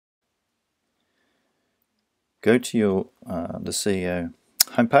go to your the CEO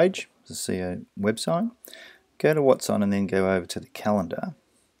homepage, the CEO website, go to what's on and then go over to the calendar.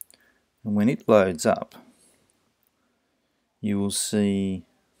 And when it loads up, you will see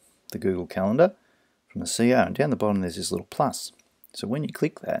the Google Calendar from the CEO, and down the bottom there's this little plus. So when you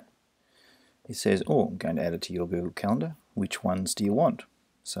click that, it says, oh, I'm going to add it to your Google Calendar. Which ones do you want?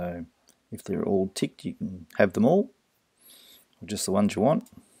 So if they're all ticked, you can have them all, or just the ones you want.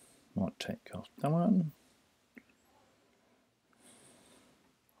 Might take off that one.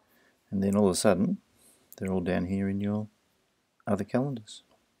 And then all of a sudden, they're all down here in your other calendars.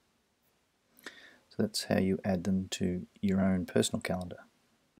 So that's how you add them to your own personal calendar.